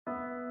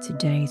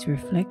Today's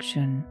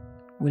reflection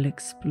will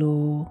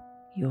explore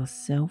your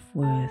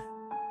self-worth.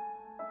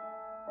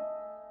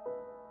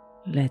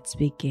 Let's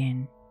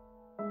begin.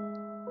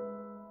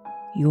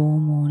 Your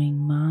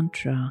morning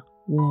mantra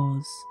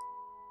was,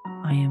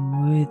 I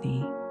am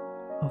worthy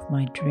of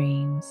my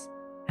dreams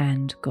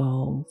and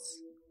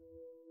goals.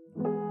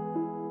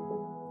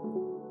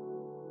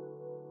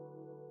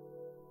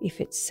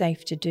 If it's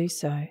safe to do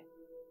so,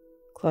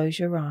 close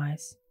your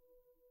eyes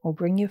or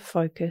bring your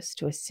focus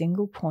to a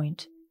single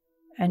point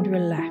and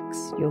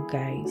relax your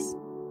gaze.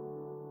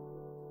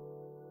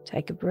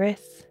 Take a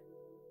breath.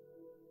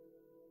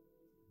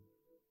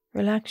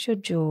 Relax your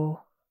jaw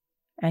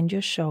and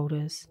your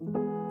shoulders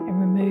and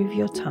remove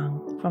your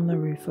tongue from the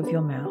roof of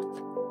your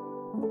mouth.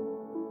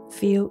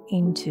 Feel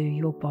into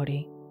your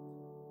body.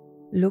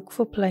 Look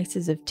for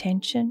places of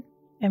tension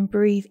and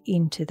breathe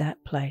into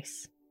that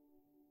place.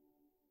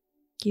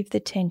 Give the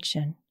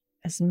tension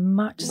as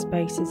much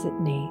space as it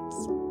needs.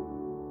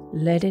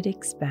 Let it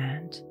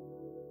expand.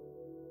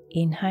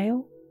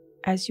 Inhale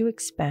as you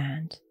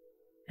expand,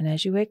 and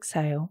as you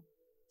exhale,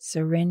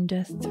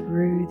 surrender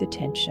through the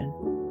tension.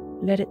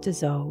 Let it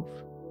dissolve.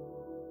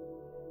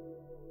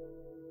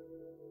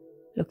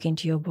 Look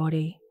into your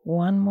body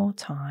one more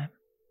time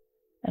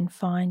and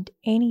find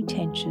any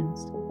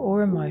tensions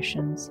or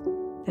emotions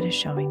that are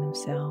showing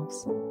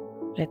themselves.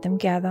 Let them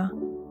gather.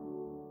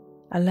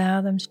 Allow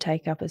them to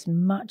take up as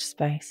much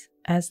space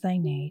as they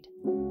need.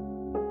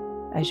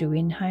 As you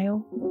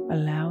inhale,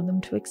 allow them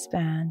to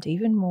expand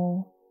even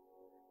more.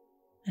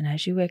 And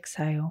as you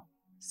exhale,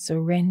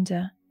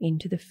 surrender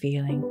into the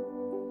feeling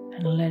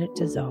and let it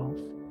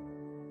dissolve.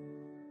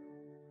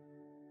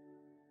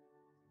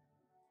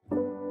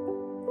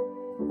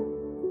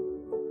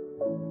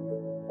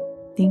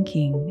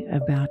 Thinking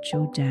about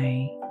your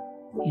day,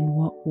 in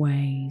what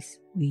ways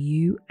were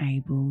you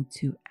able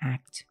to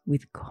act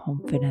with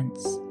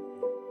confidence,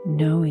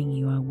 knowing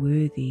you are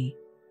worthy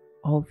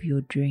of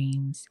your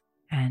dreams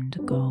and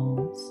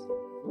goals?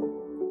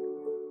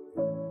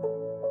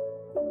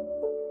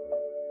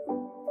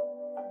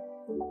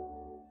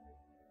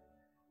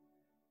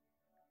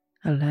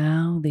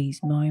 Allow these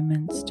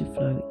moments to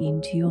flow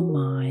into your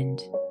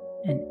mind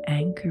and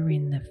anchor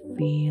in the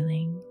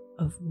feeling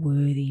of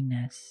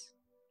worthiness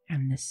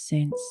and the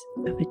sense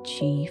of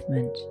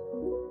achievement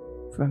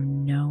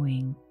from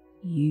knowing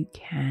you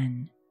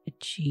can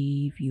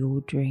achieve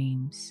your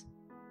dreams.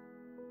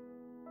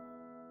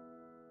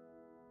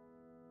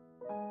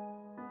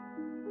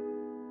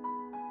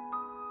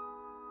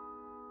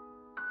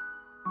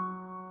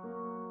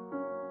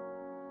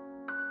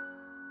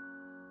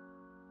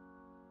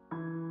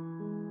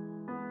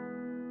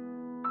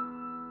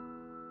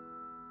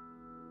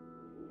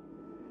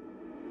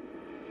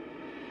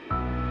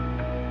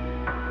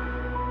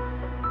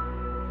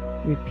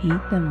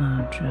 Repeat the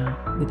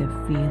mantra with a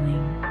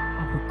feeling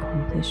of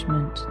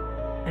accomplishment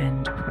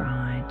and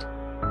pride.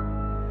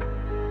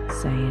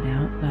 Say it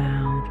out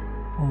loud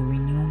or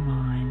in your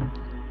mind.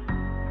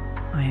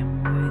 I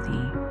am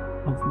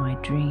worthy of my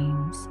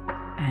dreams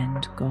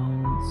and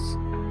goals.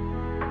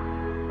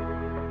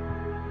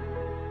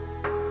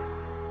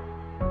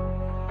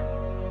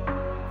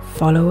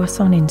 Follow us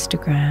on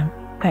Instagram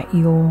at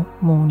Your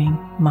Morning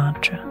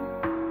Mantra.